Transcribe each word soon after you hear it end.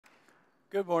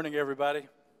Good morning, everybody.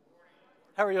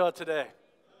 How are you all today?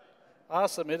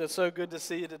 Awesome. It is so good to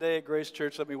see you today at Grace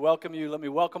Church. Let me welcome you. Let me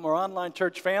welcome our online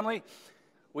church family.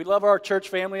 We love our church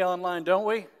family online, don't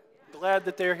we? Glad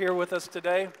that they're here with us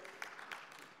today.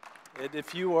 And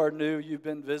if you are new, you've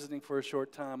been visiting for a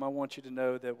short time, I want you to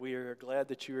know that we are glad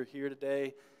that you are here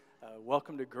today.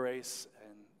 Welcome to Grace,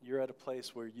 and you're at a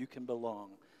place where you can belong.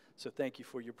 So thank you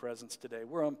for your presence today.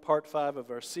 We're on part 5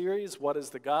 of our series, What is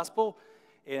the Gospel?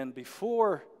 And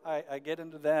before I get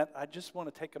into that, I just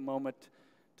want to take a moment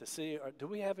to see, do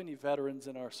we have any veterans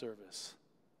in our service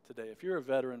today? If you're a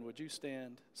veteran, would you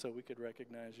stand so we could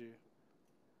recognize you?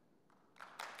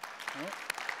 All right.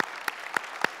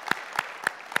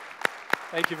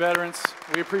 Thank you, veterans.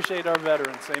 We appreciate our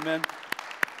veterans. Amen.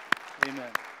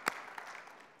 Amen.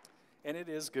 And it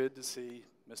is good to see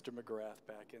Mr. McGrath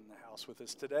back in the house with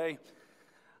us today.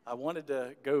 I wanted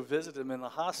to go visit him in the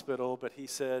hospital, but he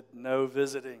said, no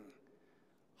visiting.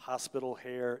 Hospital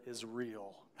hair is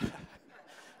real.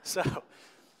 So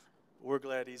we're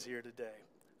glad he's here today.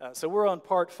 So we're on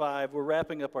part 5. We're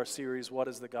wrapping up our series, What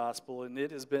is the Gospel? And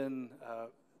it has been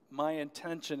my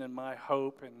intention and my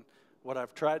hope, and what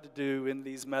I've tried to do in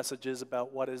these messages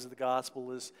about what is the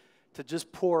gospel is to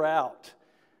just pour out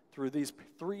through these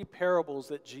 3 parables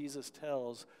that Jesus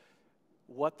tells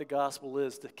what the gospel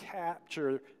is, to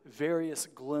capture various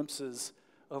glimpses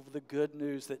of the good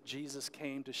news that Jesus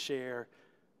came to share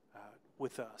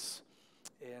with us.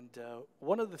 And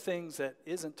one of the things that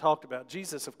isn't talked about,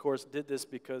 Jesus, of course, did this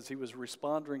because he was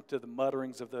responding to the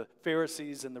mutterings of the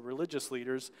Pharisees and the religious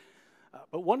leaders.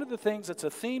 But one of the things that's a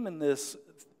theme in this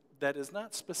that is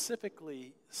not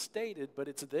specifically stated, but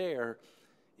it's there,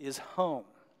 is home.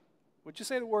 Would you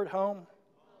say the word home?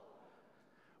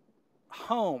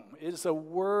 Home is a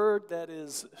word that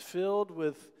is filled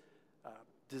with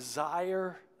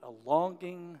desire, a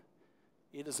longing.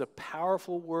 It is a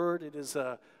powerful word. It is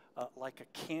like a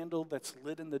candle that's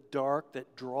lit in the dark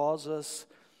that draws us.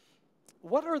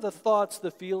 What are the thoughts,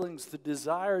 the feelings, the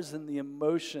desires, and the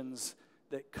emotions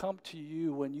that come to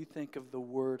you when you think of the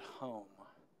word home?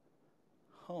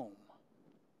 Home.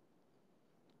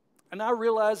 And I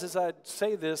realize as I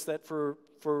say this that for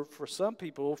some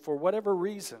people, for whatever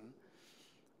reason,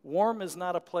 home is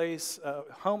not a place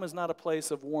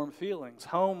of warm feelings.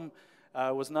 Home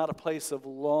was not a place of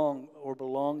long or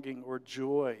belonging or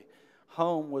joy.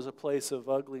 Home was a place of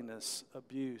ugliness,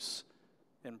 abuse,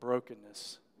 and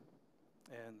brokenness.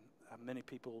 And many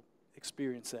people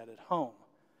experience that at home.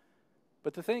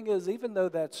 But the thing is, even though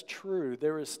that's true,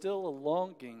 there is still a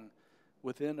longing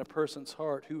within a person's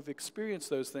heart who've experienced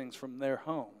those things from their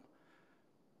home,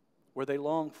 where they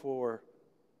long for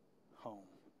home,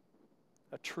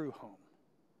 a true home.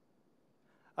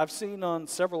 I've seen on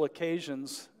several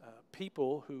occasions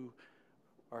people who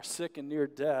are sick and near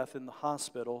death in the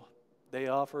hospital. They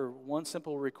offer one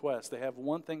simple request. They have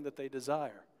one thing that they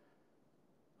desire.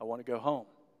 I want to go home.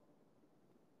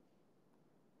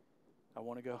 I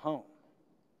want to go home.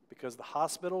 Because the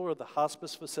hospital or the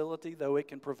hospice facility, though it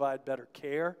can provide better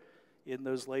care in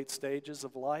those late stages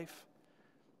of life,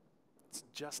 it's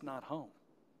just not home.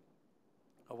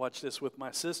 I watched this with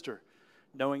my sister,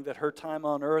 knowing that her time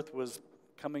on earth was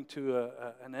coming to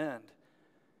an end.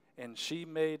 And she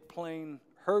made plain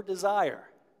her desire.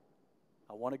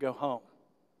 I want to go home.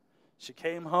 She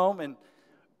came home and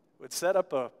would set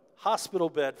up a hospital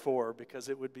bed for her because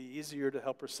it would be easier to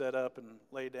help her set up and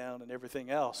lay down and everything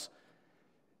else.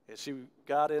 And she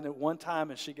got in at one time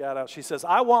and she got out. She says,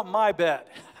 I want my bed.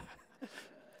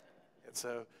 And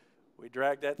so we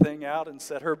dragged that thing out and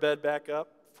set her bed back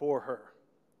up for her.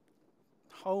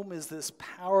 Home is this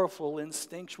powerful,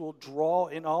 instinctual draw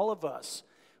in all of us.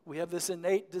 We have this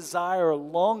innate desire,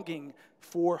 longing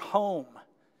for home.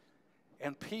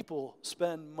 And people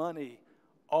spend money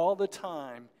all the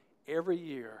time, every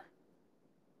year,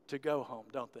 to go home,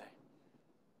 don't they?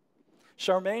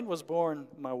 Charmaine was born,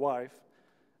 my wife,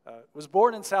 was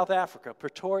born in South Africa,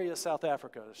 Pretoria, South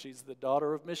Africa. She's the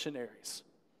daughter of missionaries.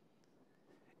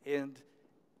 And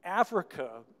Africa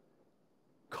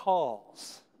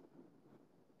calls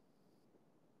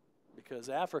because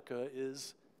Africa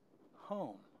is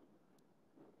home.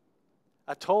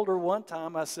 I told her one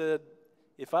time, I said,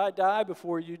 if I die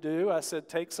before you do, I said,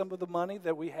 take some of the money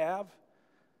that we have.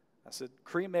 I said,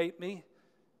 cremate me,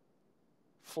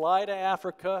 fly to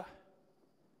Africa,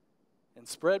 and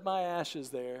spread my ashes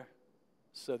there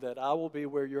so that I will be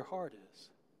where your heart is.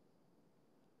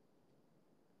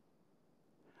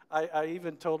 I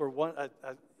even told her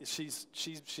she's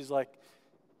like,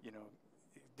 you know,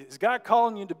 is God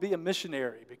calling you to be a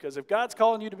missionary? Because if God's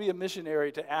calling you to be a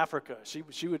missionary to Africa,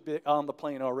 she would be on the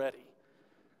plane already.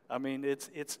 I mean,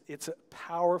 it's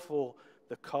powerful,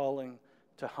 the calling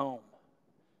to home.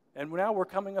 And now we're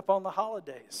coming up on the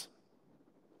holidays.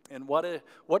 And what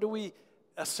do we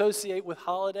associate with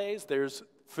holidays? There's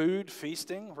food,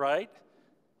 feasting, right?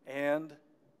 And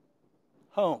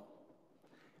home.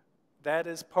 That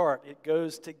is part. It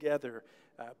goes together.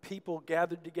 People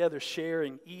gathered together,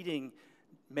 sharing, eating,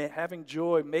 having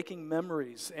joy, making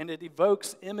memories. And it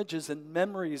evokes images and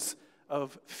memories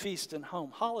of feast and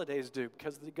home. Holidays do,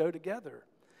 because they go together.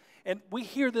 And we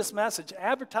hear this message.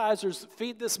 Advertisers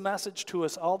feed this message to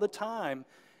us all the time.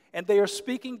 And they are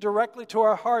speaking directly to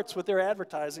our hearts with their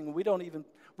advertising. We don't even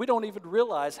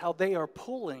realize how they are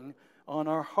pulling on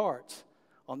our hearts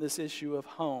on this issue of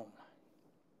home.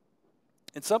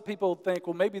 And some people think,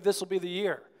 well, maybe this will be the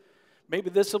year. Maybe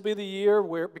this will be the year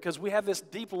where, because we have this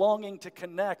deep longing to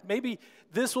connect, maybe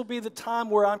this will be the time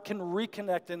where I can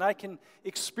reconnect and I can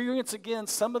experience again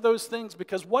some of those things,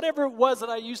 because whatever it was that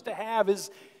I used to have is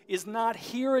not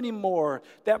here anymore.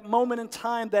 That moment in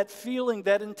time, that feeling,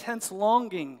 that intense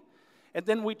longing. And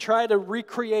then we try to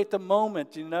recreate the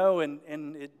moment,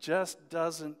 and it just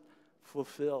doesn't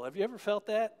fulfill. Have you ever felt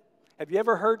that? Have you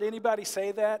ever heard anybody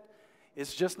say that?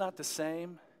 It's just not the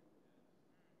same.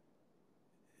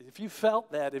 If you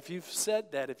felt that, if you've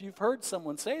said that, if you've heard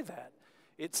someone say that,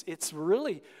 it's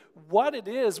really what it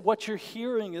is. What you're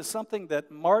hearing is something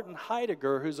that Martin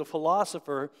Heidegger, who's a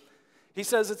philosopher, he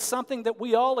says it's something that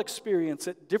we all experience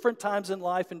at different times in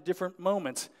life and different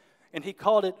moments. And he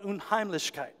called it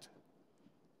Unheimlichkeit.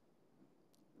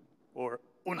 Or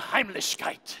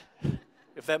Unheimlichkeit,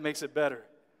 if that makes it better.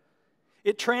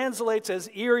 It translates as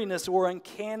eeriness or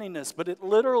uncanniness, but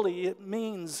it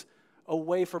means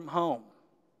away from home.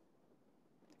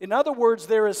 In other words,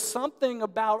 there is something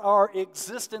about our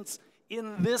existence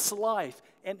in this life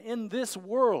and in this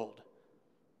world.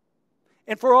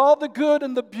 And for all the good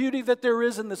and the beauty that there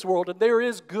is in this world, and there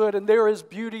is good and there is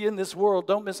beauty in this world,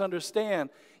 don't misunderstand,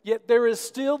 yet there is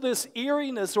still this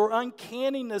eeriness or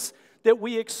uncanniness that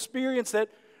we experience, that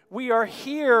we are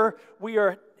here, we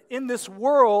are in this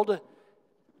world,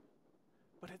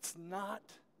 but it's not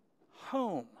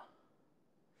home.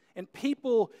 And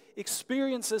people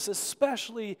experience this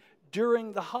especially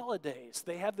during the holidays.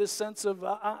 They have this sense of,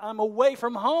 I'm away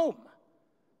from home.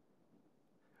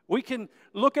 We can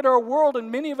look at our world, and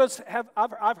many of us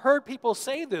I've heard people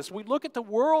say this. We look at the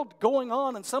world going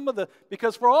on, and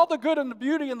because for all the good and the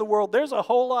beauty in the world, there's a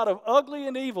whole lot of ugly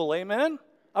and evil, amen?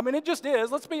 I mean, it just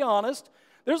is, let's be honest.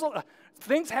 There's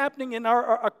things happening in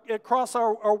across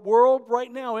our world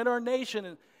right now, in our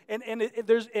nation, and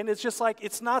it's just like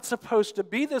it's not supposed to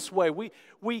be this way.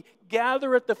 We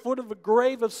gather at the foot of a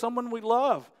grave of someone we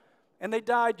love, and they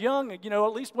died young.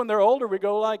 At least when they're older, we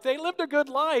go like, they lived a good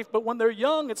life, but when they're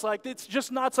young, it's like it's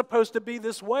just not supposed to be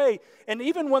this way. And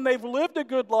even when they've lived a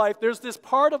good life, there's this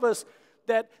part of us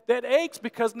that aches,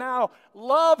 because now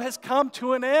love has come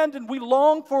to an end, and we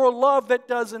long for a love that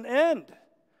doesn't end.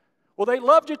 Well, they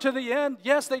loved you to the end.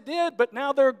 Yes, they did, but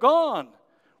now they're gone.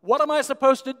 What am I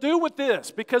supposed to do with this?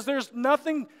 Because there's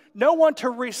no one to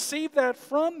receive that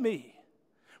from me.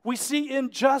 We see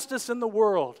injustice in the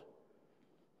world.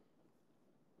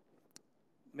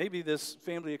 Maybe this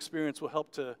family experience will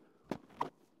help to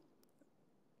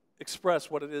express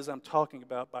what it is I'm talking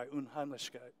about by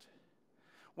Unheimlichkeit.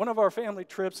 One of our family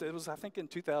trips, it was I think in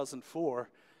 2004,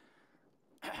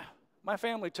 my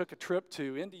family took a trip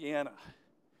to Indiana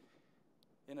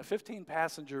in a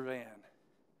 15-passenger van.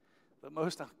 The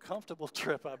most uncomfortable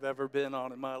trip I've ever been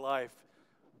on in my life.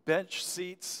 Bench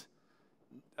seats.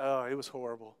 Oh, it was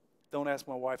horrible. Don't ask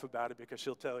my wife about it, because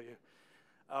she'll tell you.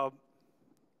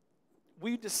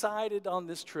 We decided on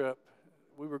this trip,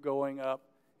 we were going up,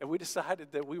 and we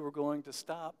decided that we were going to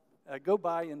stop, go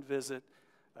by and visit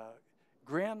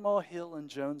Grandma Hill in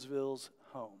Jonesville's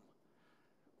home,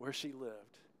 where she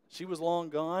lived. She was long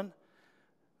gone.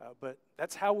 But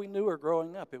that's how we knew her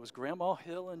growing up. It was Grandma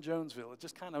Hill in Jonesville. It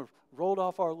just kind of rolled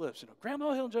off our lips,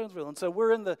 Grandma Hill in Jonesville. And so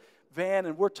we're in the van,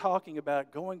 and we're talking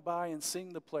about going by and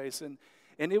seeing the place. And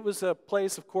it was a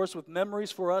place, of course, with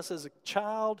memories for us as a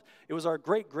child. It was our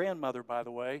great-grandmother, by the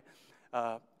way.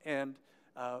 But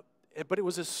it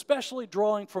was especially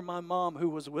drawing for my mom, who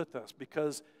was with us,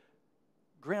 because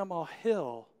Grandma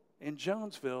Hill in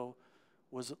Jonesville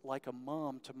was like a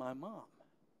mom to my mom.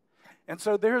 And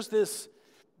so there's this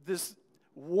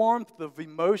warmth of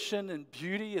emotion and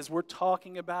beauty as we're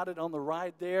talking about it on the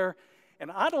ride there. And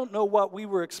I don't know what we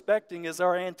were expecting as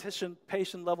our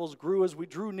anticipation levels grew as we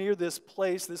drew near this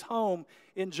place, this home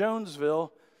in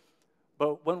Jonesville.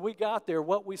 But when we got there,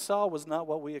 what we saw was not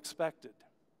what we expected.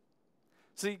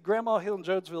 See, Grandma Hill in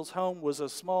Jonesville's home was a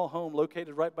small home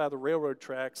located right by the railroad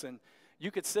tracks, and You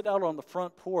could sit out on the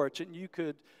front porch and you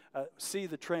could see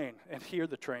the train and hear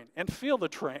the train and feel the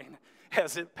train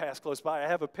as it passed close by. I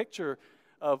have a picture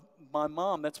of my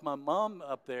mom. That's my mom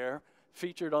up there,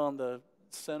 featured on the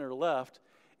center left.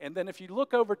 And then if you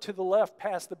look over to the left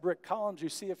past the brick columns, you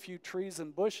see a few trees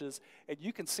and bushes, and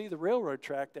you can see the railroad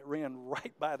track that ran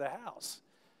right by the house.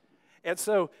 And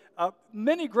so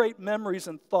many great memories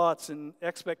and thoughts and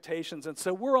expectations. And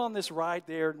so we're on this ride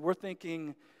there, and we're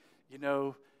thinking, you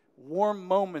know, warm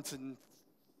moments and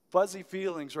fuzzy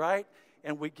feelings, right?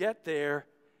 And we get there,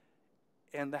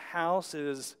 and the house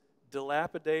is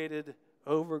dilapidated,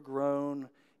 overgrown.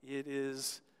 It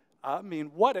is, I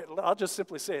mean, I'll just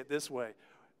simply say it this way.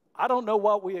 I don't know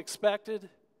what we expected,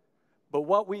 but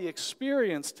what we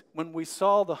experienced when we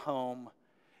saw the home,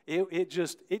 it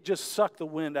just sucked the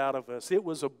wind out of us. It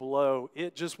was a blow.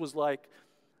 It just was like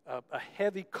a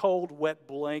heavy, cold, wet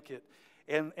blanket.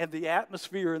 And the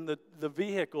atmosphere in the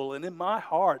vehicle and in my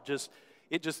heart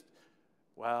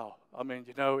wow. I mean,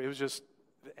 you know, it was just,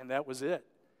 and that was it.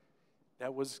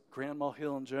 That was Grandma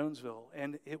Hill in Jonesville.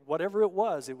 And whatever it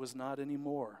was not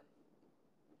anymore.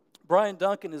 Brian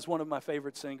Duncan is one of my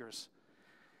favorite singers.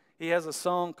 He has a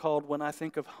song called When I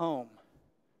Think of Home.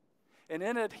 And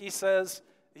in it, he says,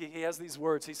 he has these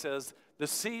words. He says, the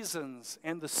seasons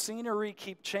and the scenery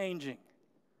keep changing.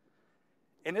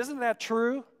 And isn't that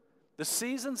true? The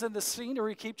seasons and the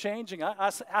scenery keep changing.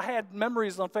 I had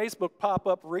memories on Facebook pop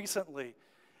up recently.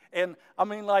 And I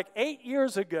mean, like 8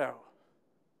 years ago,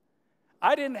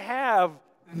 I didn't have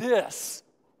this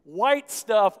white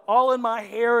stuff all in my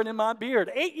hair and in my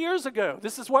beard. 8 years ago,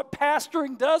 this is what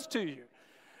pastoring does to you.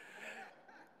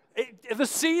 The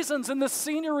seasons and the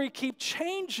scenery keep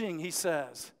changing, he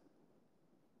says.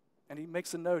 And he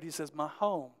makes a note. He says, my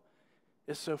home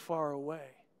is so far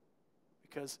away.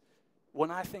 Because when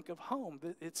I think of home,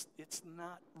 it's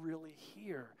not really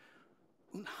here.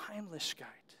 Unheimlichkeit.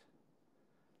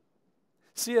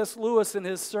 C.S. Lewis, in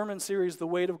his sermon series, The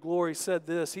Weight of Glory, said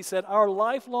this. He said, our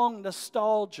lifelong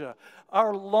nostalgia,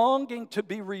 our longing to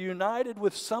be reunited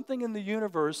with something in the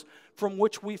universe from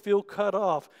which we feel cut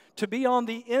off, to be on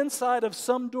the inside of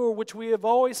some door which we have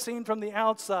always seen from the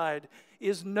outside,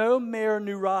 is no mere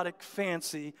neurotic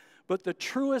fancy, but the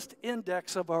truest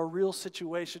index of our real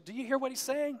situation. Do you hear what he's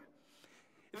saying?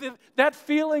 That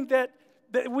feeling that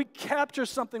we capture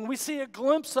something, we see a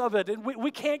glimpse of it, and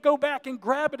we can't go back and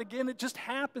grab it again. It just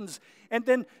happens. And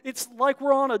then it's like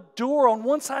we're on a door, on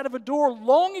one side of a door,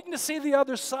 longing to see the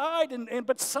other side,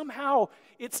 but somehow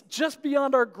it's just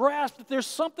beyond our grasp that there's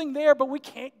something there, but we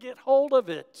can't get hold of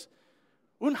it.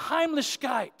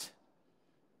 Unheimlichkeit.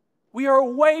 We are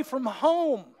away from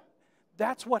home.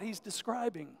 That's what he's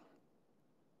describing.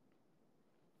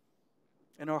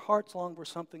 And our hearts long for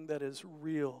something that is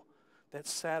real, that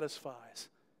satisfies,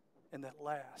 and that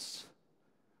lasts.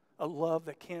 A love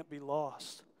that can't be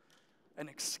lost. An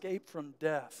escape from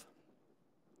death.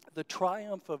 The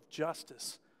triumph of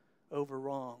justice over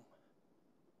wrong.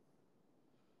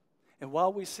 And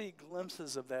while we see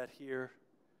glimpses of that here,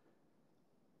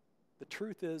 the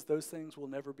truth is those things will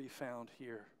never be found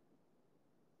here.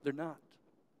 They're not.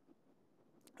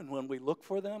 And when we look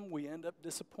for them, we end up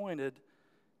disappointed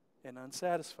and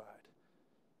unsatisfied.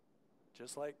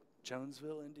 Just like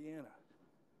Jonesville, Indiana.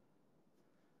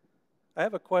 I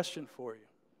have a question for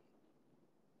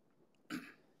you.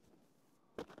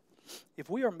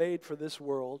 If we are made for this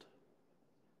world,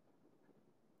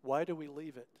 why do we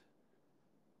leave it?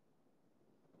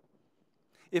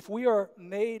 If we are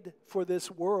made for this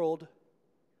world,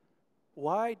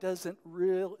 why doesn't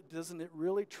it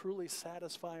really truly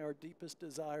satisfy our deepest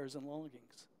desires and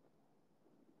longings?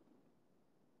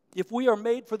 If we are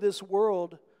made for this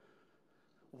world,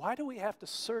 why do we have to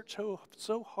search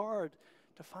so hard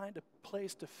to find a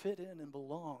place to fit in and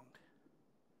belong?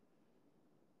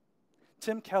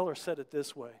 Tim Keller said it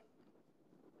this way.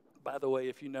 By the way,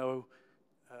 if you know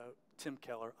Tim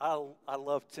Keller, I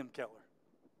love Tim Keller.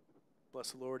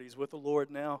 Bless the Lord, he's with the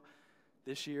Lord now.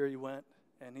 This year he went,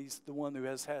 and he's the one who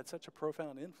has had such a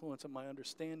profound influence on my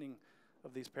understanding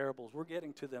of these parables. We're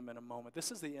getting to them in a moment.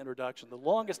 This is the introduction, the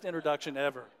longest introduction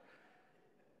ever.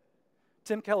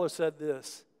 Tim Keller said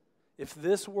this, if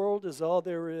this world is all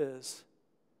there is,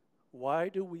 why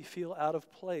do we feel out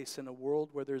of place in a world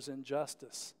where there's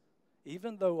injustice,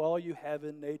 even though all you have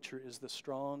in nature is the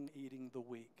strong eating the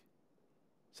weak?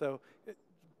 So,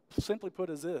 simply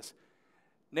put as this,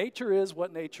 nature is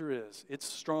what nature is. It's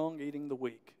strong eating the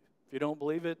weak. If you don't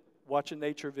believe it, watch a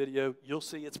nature video. You'll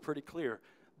see it's pretty clear.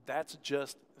 That's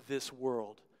just this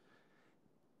world.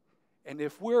 And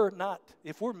if we're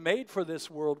made for this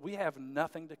world, we have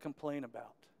nothing to complain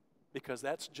about because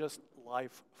that's just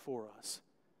life for us.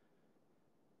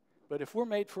 But if we're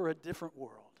made for a different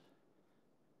world,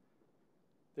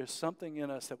 there's something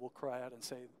in us that will cry out and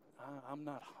say, I'm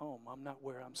not home. I'm not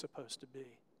where I'm supposed to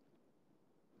be.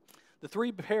 The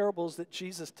three parables that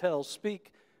Jesus tells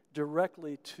speak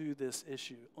directly to this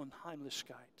issue,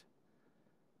 Unheimlichkeit.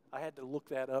 I had to look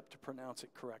that up to pronounce it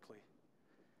correctly.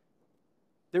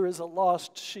 There is a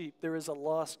lost sheep, there is a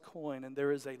lost coin, and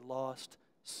there is a lost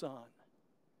son.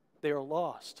 They are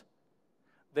lost.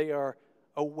 They are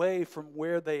away from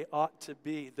where they ought to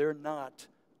be. They're not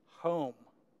home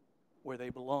where they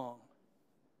belong.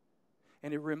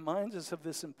 And it reminds us of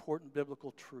this important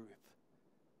biblical truth.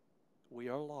 We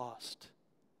are lost,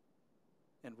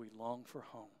 and we long for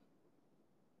home.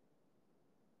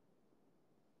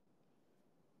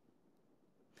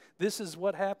 This is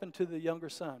what happened to the younger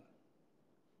son.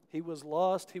 He was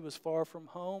lost, he was far from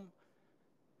home,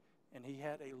 and he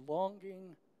had a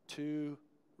longing to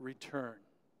return.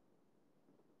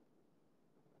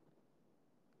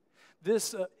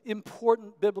 This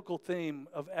important biblical theme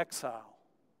of exile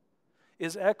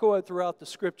is echoed throughout the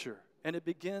Scripture, and it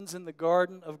begins in the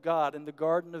Garden of God, in the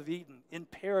Garden of Eden, in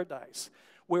paradise,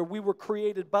 where we were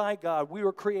created by God, we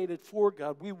were created for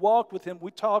God. We walked with Him,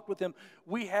 we talked with Him,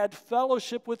 we had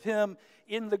fellowship with Him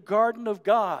in the Garden of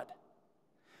God.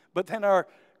 But then our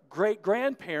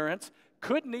great-grandparents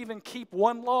couldn't even keep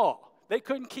one law. They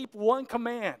couldn't keep one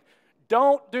command.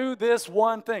 Don't do this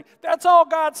one thing. That's all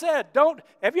God said.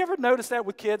 Have you ever noticed that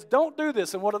with kids? Don't do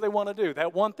this, and what do they want to do?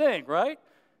 That one thing, right?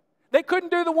 They couldn't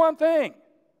do the one thing.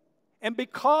 And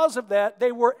because of that,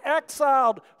 they were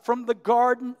exiled from the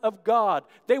garden of God.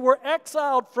 They were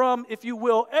exiled from, if you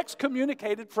will,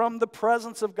 excommunicated from the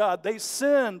presence of God. They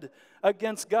sinned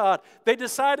against God. They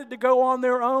decided to go on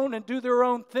their own and do their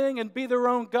own thing and be their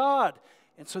own God.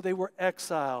 And so they were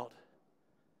exiled.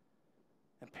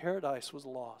 And paradise was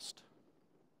lost.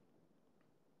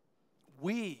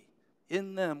 We,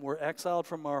 in them, were exiled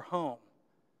from our home.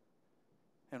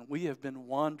 And we have been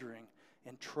wandering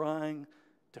and trying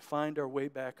to find our way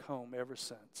back home ever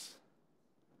since.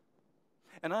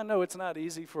 And I know it's not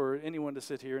easy for anyone to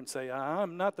sit here and say,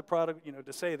 I'm not the prodigal,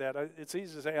 to say that. It's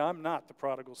easy to say, I'm not the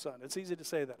prodigal son. It's easy to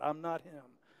say that. I'm not him.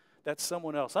 That's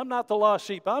someone else. I'm not the lost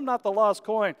sheep. I'm not the lost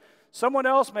coin. Someone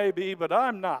else may be, but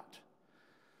I'm not.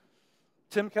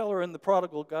 Tim Keller in The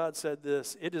Prodigal God said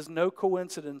this: it is no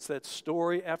coincidence that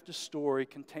story after story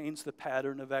contains the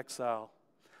pattern of exile.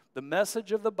 The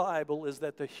message of the Bible is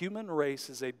that the human race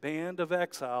is a band of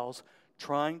exiles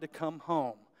trying to come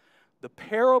home. The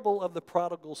parable of the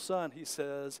prodigal son, he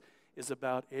says, is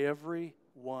about every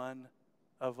one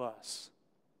of us.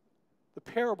 The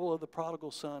parable of the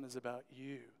prodigal son is about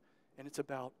you, and it's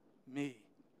about me.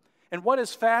 And what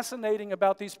is fascinating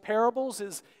about these parables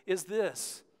is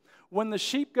this. When the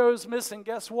sheep goes missing,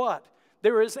 guess what?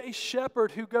 There is a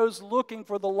shepherd who goes looking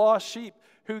for the lost sheep,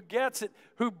 who gets it,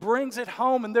 who brings it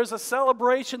home, and there's a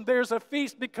celebration, there's a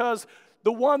feast, because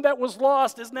the one that was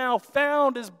lost is now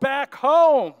found, is back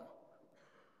home.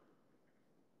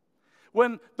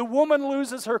 When the woman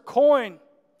loses her coin,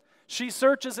 she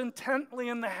searches intently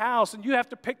in the house, and you have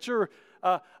to picture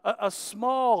a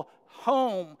small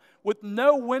home with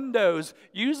no windows,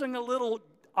 using a little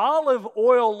olive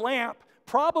oil lamp,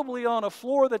 probably on a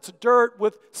floor that's dirt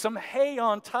with some hay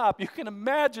on top. You can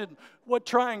imagine what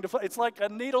trying to find. It's like a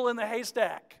needle in the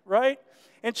haystack, right?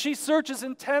 And she searches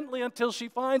intently until she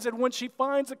finds it. When she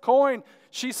finds a coin,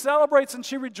 she celebrates and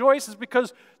she rejoices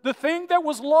because the thing that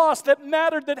was lost, that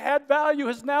mattered, that had value,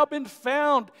 has now been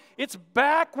found. It's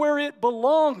back where it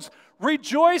belongs.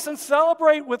 Rejoice and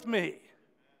celebrate with me.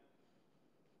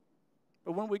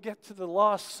 But when we get to the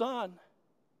lost son,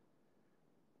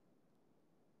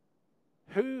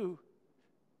 who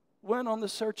went on the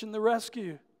search and the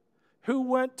rescue? Who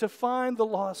went to find the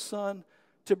lost son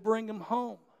to bring him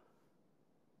home?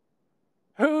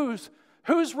 Whose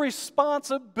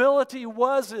responsibility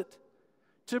was it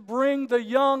to bring the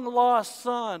young lost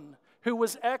son who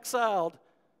was exiled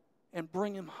and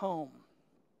bring him home?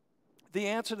 The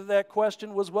answer to that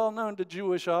question was well known to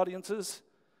Jewish audiences.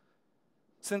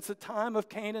 Since the time of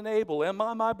Cain and Abel, am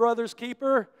I my brother's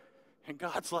keeper? And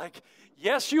God's like,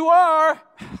 yes, you are.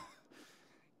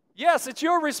 Yes, it's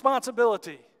your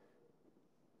responsibility.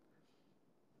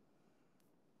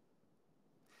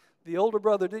 The older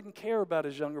brother didn't care about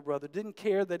his younger brother, didn't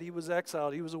care that he was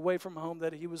exiled, he was away from home,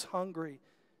 that he was hungry.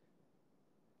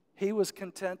 He was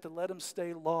content to let him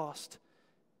stay lost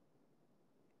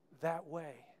that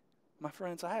way. My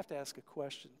friends, I have to ask a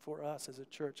question for us as a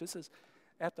church. This is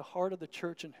at the heart of the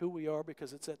church and who we are,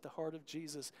 because it's at the heart of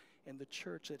Jesus and the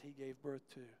church that he gave birth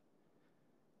to.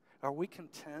 Are we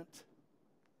content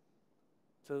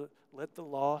to let the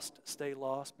lost stay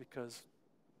lost because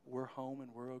we're home and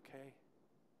we're okay?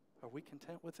 Are we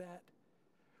content with that?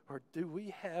 Or do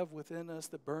we have within us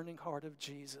the burning heart of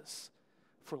Jesus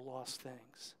for lost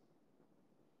things?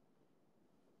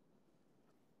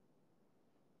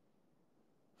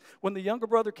 When the younger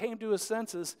brother came to his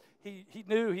senses, he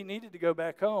knew he needed to go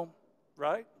back home,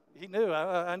 right? He knew,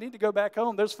 I need to go back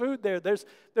home. There's food there.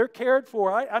 They're cared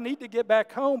for. I need to get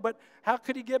back home. But how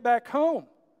could he get back home?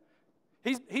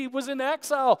 He was in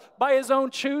exile by his own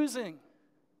choosing.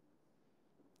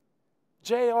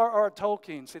 J.R.R.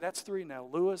 Tolkien, see, that's three now.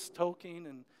 Lewis,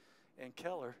 Tolkien, and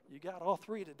Keller. You got all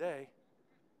three today.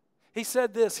 He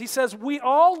said this. He says, we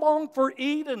all long for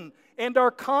Eden and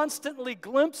are constantly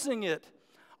glimpsing it.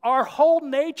 Our whole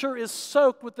nature is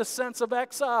soaked with the sense of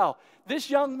exile. This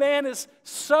young man is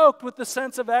soaked with the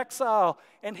sense of exile,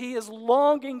 and he is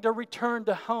longing to return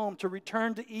to home, to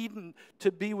return to Eden,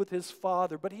 to be with his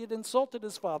father. But he had insulted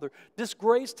his father,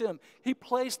 disgraced him. He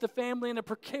placed the family in a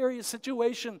precarious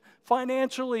situation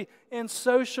financially and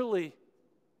socially.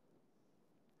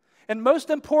 And most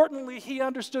importantly, he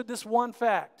understood this one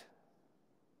fact.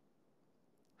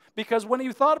 Because when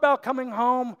he thought about coming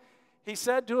home, he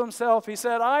said to himself, he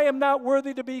said, I am not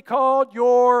worthy to be called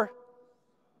your...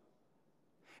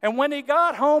 And when he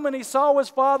got home and he saw his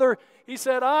father, he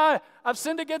said, I've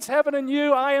sinned against heaven and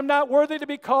you. I am not worthy to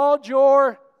be called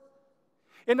your...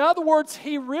 In other words,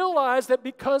 he realized that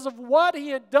because of what he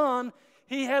had done,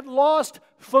 he had lost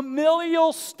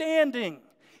familial standing.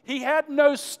 He had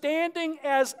no standing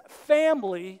as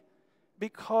family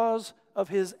because of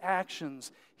his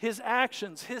actions. His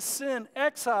actions, his sin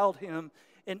exiled him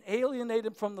and alienated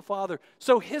him from the Father.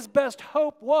 So his best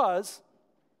hope was,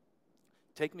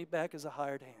 take me back as a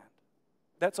hired hand.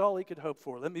 That's all he could hope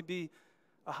for. Let me be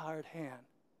a hired hand.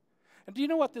 And do you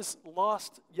know what this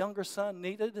lost younger son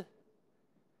needed?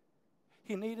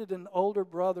 He needed an older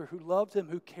brother who loved him,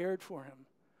 who cared for him.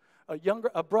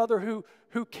 A brother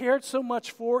who cared so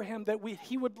much for him that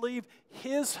he would leave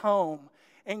his home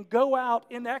and go out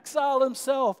in exile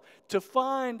himself to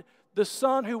find the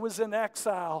son who was in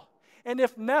exile. And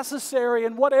if necessary,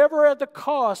 and whatever at the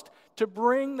cost, to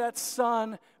bring that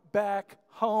son back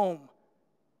home.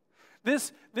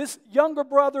 This younger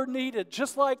brother needed,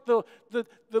 just like the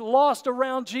lost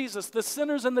around Jesus, the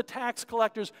sinners and the tax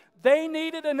collectors, they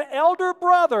needed an elder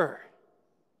brother.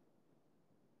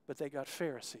 But they got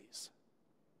Pharisees.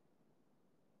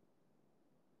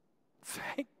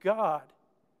 Thank God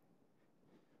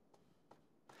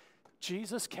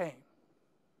Jesus came.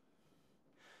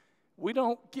 We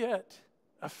don't get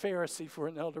a Pharisee for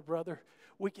an elder brother.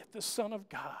 We get the Son of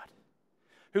God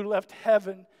who left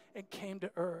heaven and came to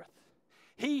earth.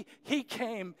 He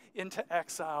came into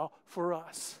exile for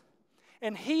us.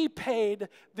 And he paid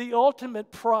the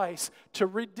ultimate price to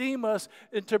redeem us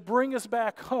and to bring us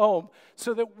back home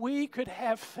so that we could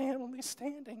have family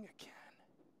standing again.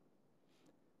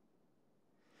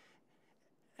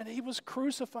 And he was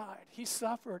crucified. He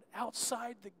suffered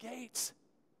outside the gates.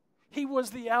 He was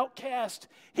the outcast.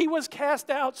 He was cast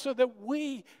out so that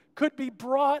we could be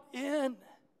brought in.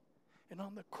 And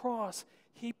on the cross,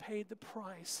 he paid the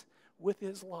price with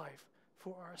his life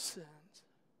for our sins.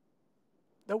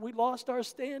 Though we lost our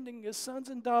standing as sons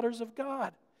and daughters of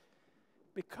God,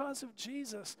 because of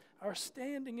Jesus, our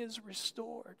standing is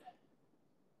restored.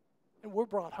 And we're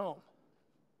brought home.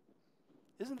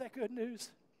 Isn't that good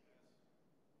news?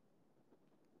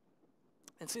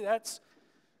 And see, that's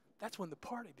when the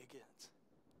party begins.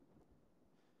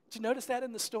 Did you notice that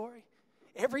in the story?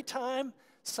 Every time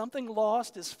something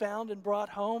lost is found and brought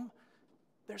home,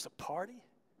 there's a party.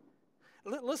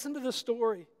 Listen to the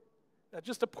story,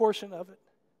 just a portion of it.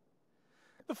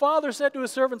 The father said to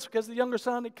his servants, because the younger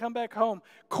son had come back home,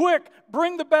 quick,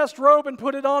 bring the best robe and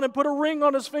put it on, and put a ring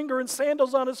on his finger and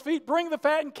sandals on his feet. Bring the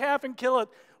fattened calf and kill it.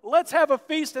 Let's have a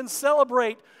feast and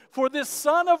celebrate. For this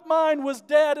son of mine was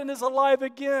dead and is alive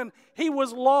again. He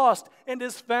was lost and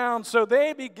is found. So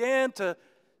they began to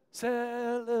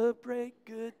celebrate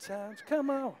good times. Come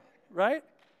on, right?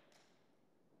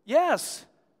 Yes.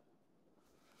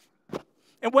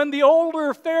 And when the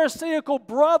older Pharisaical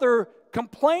brother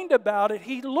complained about it,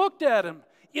 he looked at him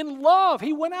in love.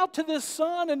 He went out to this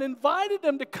son and invited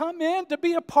him to come in to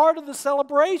be a part of the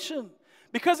celebration.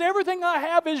 Because everything I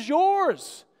have is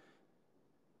yours.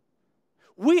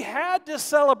 We had to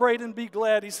celebrate and be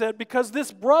glad, he said, because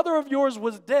this brother of yours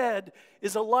was dead,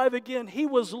 is alive again. He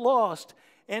was lost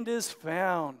and is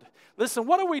found. Listen,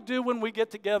 what do we do when we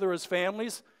get together as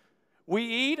families? We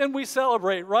eat and we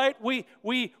celebrate, right? We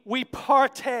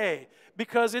partay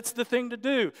because it's the thing to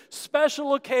do.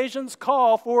 Special occasions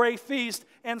call for a feast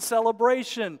and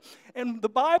celebration. And the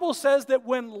Bible says that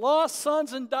when lost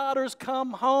sons and daughters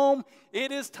come home,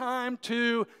 it is time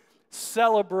to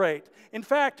celebrate. In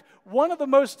fact, one of the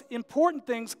most important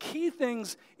things, key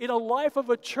things in a life of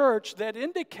a church that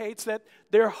indicates that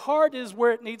their heart is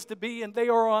where it needs to be and they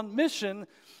are on mission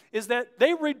is that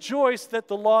they rejoice that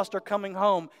the lost are coming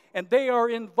home, and they are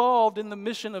involved in the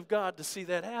mission of God to see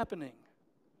that happening.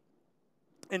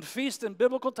 In feast and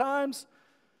biblical times,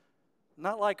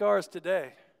 not like ours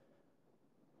today.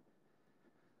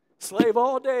 Slave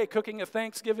all day cooking a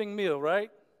Thanksgiving meal,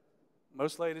 right?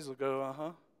 Most ladies will go,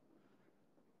 uh-huh.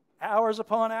 Hours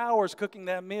upon hours cooking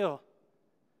that meal.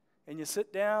 And you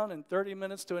sit down, and 30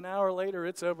 minutes to an hour later,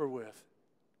 it's over with.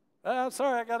 Oh,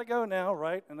 sorry, I got to go now,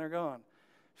 right? And they're gone.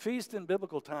 Feast in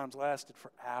biblical times lasted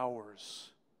for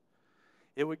hours.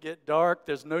 It would get dark.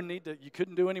 There's no need to, you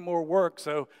couldn't do any more work,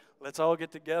 so let's all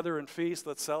get together and feast.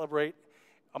 Let's celebrate.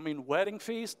 I mean, wedding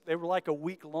feast, they were like a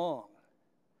week long.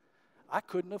 I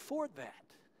couldn't afford that.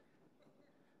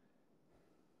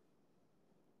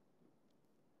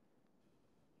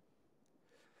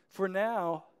 For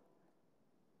now,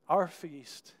 our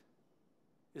feast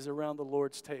is around the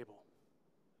Lord's table,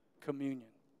 communion,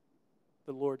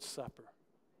 the Lord's Supper.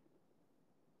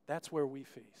 That's where we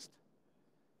feast.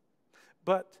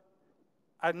 But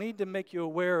I need to make you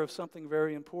aware of something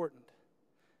very important.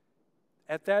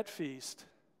 At that feast,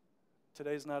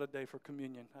 today's not a day for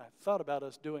communion. I thought about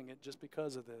us doing it just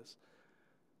because of this.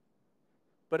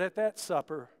 But at that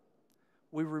supper,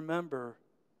 we remember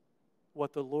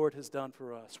what the Lord has done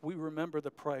for us. We remember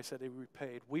the price that He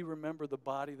repaid. We remember the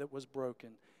body that was broken,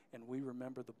 and we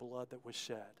remember the blood that was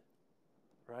shed.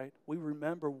 Right? We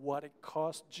remember what it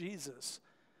cost Jesus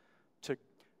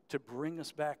to bring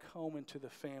us back home into the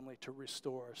family, to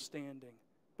restore our standing.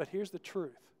 But here's the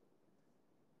truth.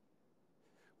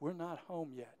 We're not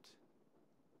home yet.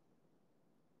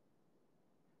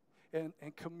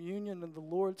 And communion and the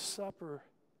Lord's Supper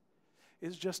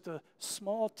is just a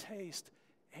small taste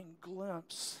and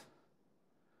glimpse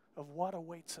of what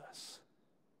awaits us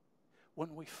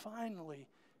when we finally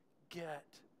get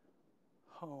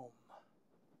home.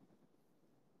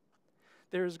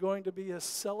 There's going to be a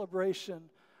celebration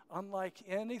unlike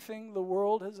anything the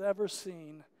world has ever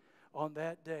seen on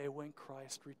that day when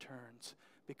Christ returns,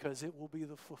 because it will be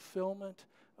the fulfillment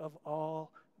of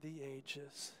all the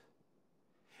ages.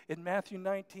 In Matthew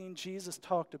 19, Jesus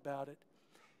talked about it.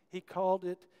 He called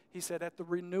it, he said, at the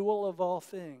renewal of all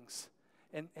things.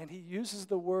 And he uses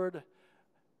the word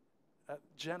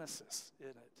Genesis in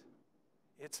it.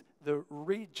 It's the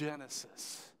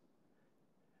regenesis.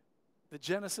 The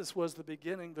Genesis was the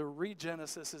beginning. The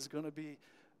regenesis is going to be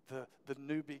the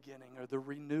new beginning, or the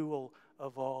renewal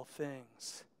of all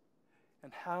things.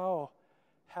 And how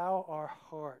our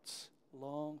hearts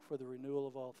long for the renewal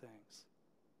of all things.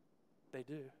 They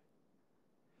do.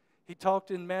 He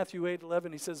talked in Matthew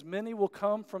 8:11. He says, many will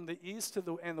come from the east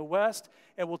and the west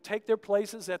and will take their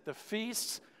places at the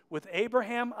feasts with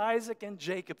Abraham, Isaac, and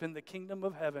Jacob in the kingdom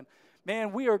of heaven.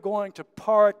 Man, we are going to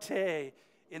partay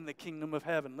in the kingdom of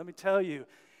heaven. Let me tell you.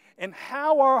 And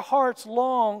how our hearts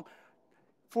long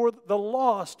for the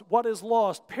lost, what is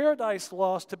lost, paradise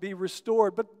lost, to be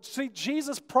restored. But see,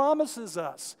 Jesus promises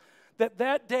us that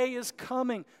that day is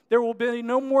coming. There will be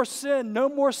no more sin, no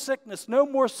more sickness, no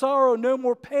more sorrow, no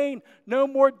more pain, no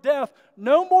more death,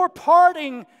 no more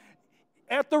parting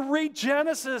at the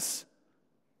regenesis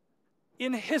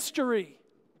in history.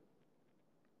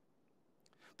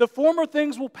 The former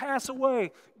things will pass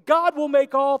away. God will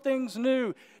make all things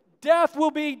new. Death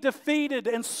will be defeated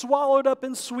and swallowed up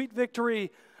in sweet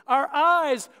victory.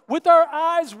 With our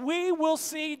eyes, we will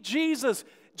see Jesus.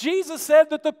 Jesus said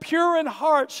that the pure in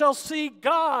heart shall see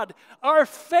God. Our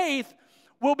faith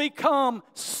will become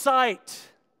sight.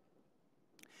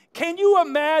 Can you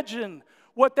imagine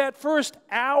what that first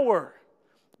hour,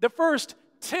 the first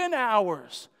 10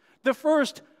 hours, the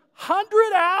first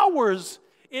 100 hours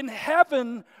in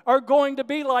heaven are going to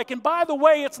be like? And by the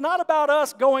way, it's not about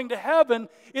us going to heaven.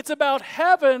 It's about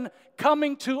heaven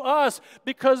coming to us.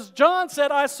 Because John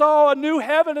said, I saw a new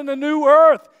heaven and a new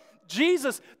earth.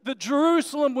 Jesus, the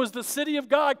Jerusalem was the city of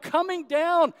God coming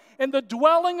down, and the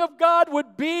dwelling of God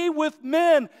would be with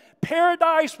men.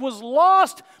 Paradise was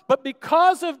lost, but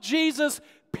because of Jesus,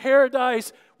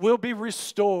 paradise will be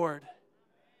restored.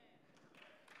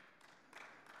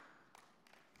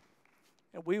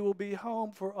 And we will be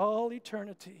home for all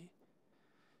eternity,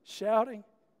 shouting,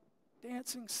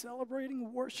 dancing,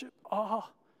 celebrating, worship, awe,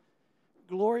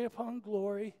 glory upon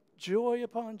glory, joy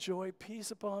upon joy,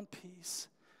 peace upon peace,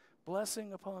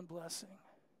 blessing upon blessing.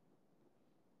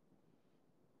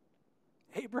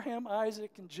 Abraham,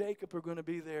 Isaac, and Jacob are going to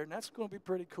be there, and that's going to be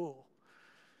pretty cool.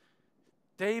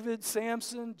 David,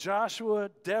 Samson,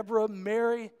 Joshua, Deborah,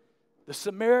 Mary, the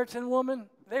Samaritan woman,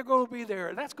 they're going to be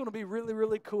there. That's going to be really,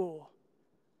 really cool.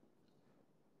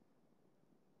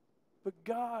 But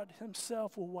God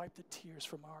himself will wipe the tears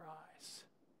from our eyes.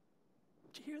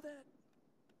 Did you hear that?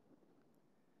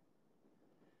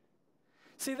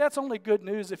 See, that's only good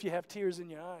news if you have tears in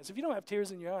your eyes. If you don't have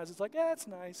tears in your eyes, it's like, yeah, it's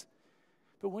nice.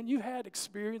 But when you had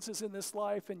experiences in this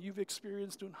life and you've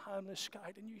experienced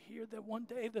Unheimlichkeit and you hear that one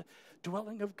day the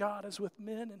dwelling of God is with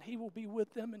men and he will be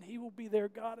with them and he will be their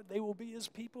God and they will be his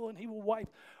people and he will wipe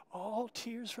all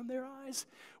tears from their eyes.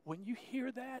 When you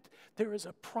hear that, there is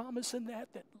a promise in that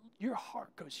your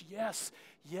heart goes, yes,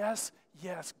 yes,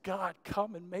 yes, God,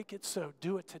 come and make it so.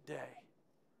 Do it today.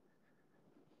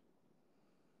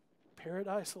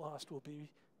 Paradise lost will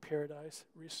be paradise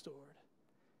restored.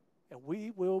 And we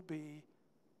will be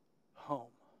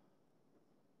home.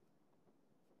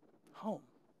 Home.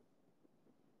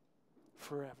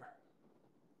 Forever.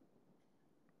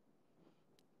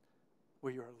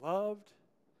 Where you are loved,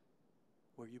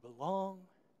 where you belong,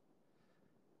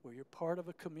 where you're part of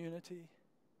a community,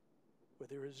 where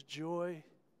there is joy,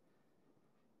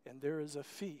 and there is a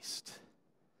feast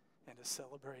and a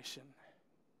celebration.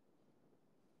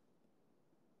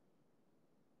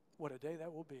 What a day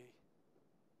that will be.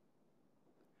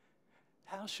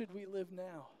 How should we live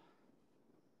now?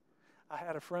 I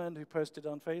had a friend who posted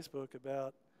on Facebook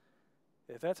about,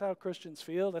 if that's how Christians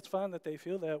feel, that's fine that they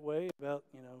feel that way about,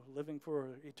 living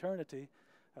for eternity.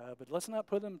 But let's not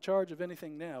put them in charge of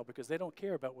anything now because they don't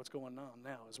care about what's going on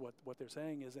now is what they're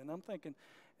saying is. And I'm thinking,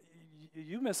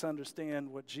 you misunderstand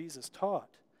what Jesus taught.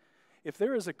 If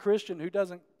there is a Christian who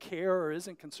doesn't care or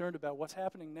isn't concerned about what's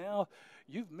happening now,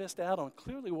 you've missed out on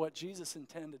clearly what Jesus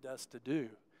intended us to do.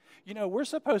 We're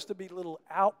supposed to be little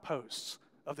outposts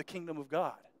of the kingdom of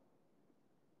God.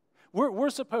 We're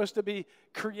supposed to be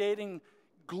creating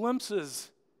glimpses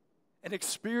and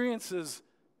experiences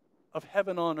of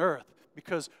heaven on earth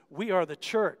because we are the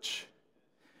church.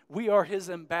 We are his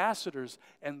ambassadors,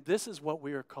 and this is what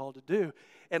we are called to do.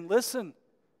 And listen,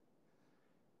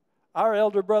 our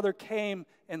elder brother came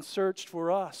and searched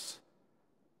for us.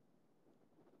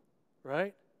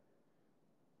 Right?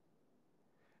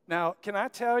 Now, can I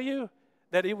tell you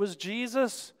that it was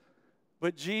Jesus,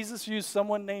 but Jesus used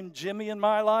someone named Jimmy in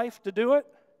my life to do it?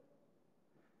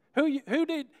 Who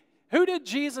did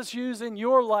Jesus use in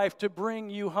your life to bring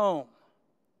you home?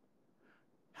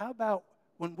 How about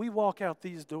when we walk out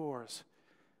these doors,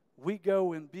 we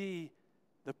go and be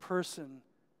the person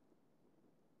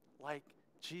like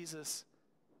Jesus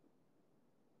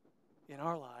in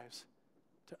our lives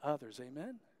to others.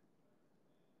 Amen?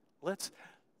 Let's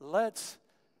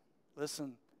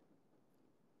listen.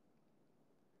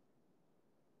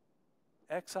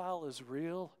 Exile is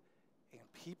real, and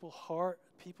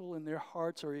people in their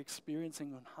hearts are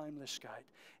experiencing Unheimlichkeit,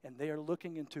 and they are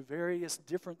looking into various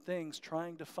different things,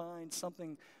 trying to find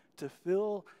something to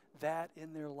fill that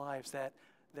in their lives, that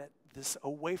this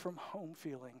away from home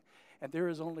feeling. And there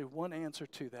is only one answer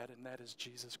to that, and that is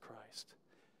Jesus Christ.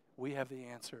 We have the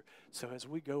answer. So as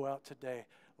we go out today,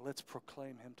 let's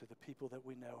proclaim him to the people that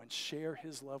we know and share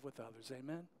his love with others.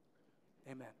 Amen?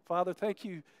 Amen. Father, thank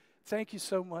you. Thank you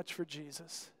so much for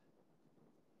Jesus.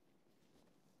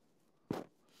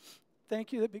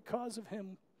 Thank you that because of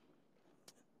him,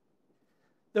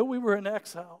 though we were in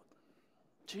exile,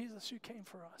 Jesus, you came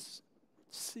for us,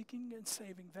 seeking and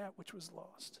saving that which was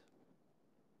lost.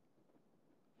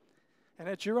 And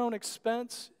at your own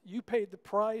expense, you paid the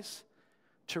price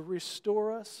to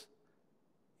restore us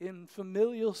in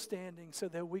familial standing so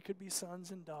that we could be sons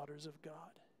and daughters of God.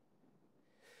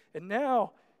 And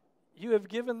now, you have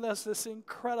given us this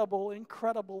incredible,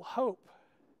 incredible hope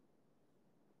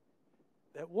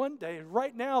that one day,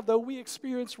 right now, though we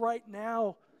experience right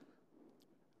now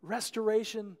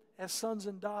restoration as sons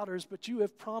and daughters, but you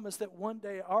have promised that one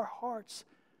day our hearts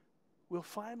will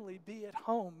finally be at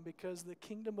home because the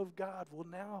kingdom of God will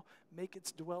now make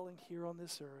its dwelling here on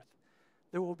this earth.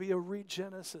 There will be a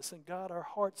regenesis, and God, our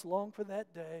hearts long for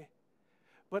that day.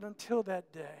 But until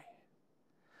that day,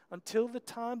 until the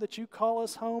time that you call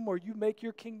us home or you make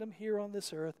your kingdom here on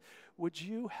this earth, would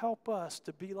you help us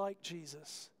to be like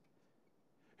Jesus,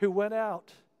 who went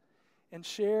out and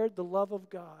shared the love of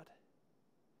God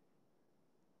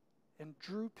and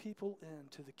drew people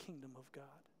into the kingdom of God.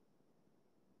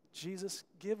 Jesus,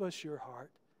 give us your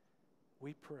heart,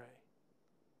 we pray.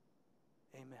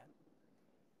 Amen.